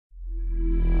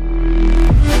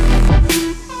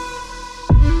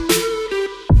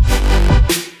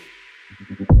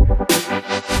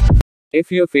If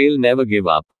you fail, never give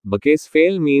up, because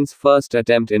fail means first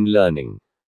attempt in learning.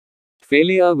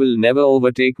 Failure will never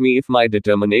overtake me if my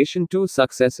determination to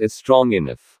success is strong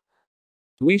enough.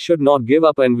 We should not give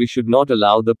up and we should not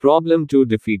allow the problem to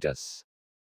defeat us.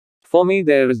 For me,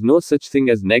 there is no such thing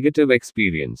as negative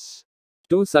experience.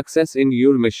 To success in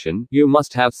your mission, you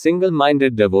must have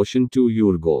single-minded devotion to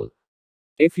your goal.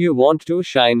 If you want to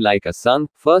shine like a sun,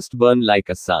 first burn like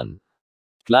a sun.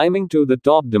 Climbing to the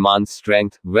top demands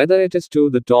strength, whether it is to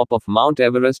the top of Mount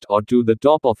Everest or to the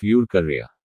top of your career.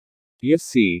 You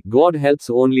see, God helps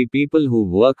only people who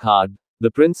work hard.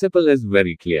 The principle is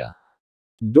very clear.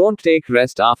 Don't take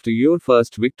rest after your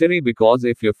first victory, because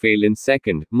if you fail in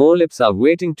second, more lips are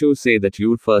waiting to say that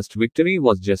your first victory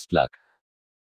was just luck.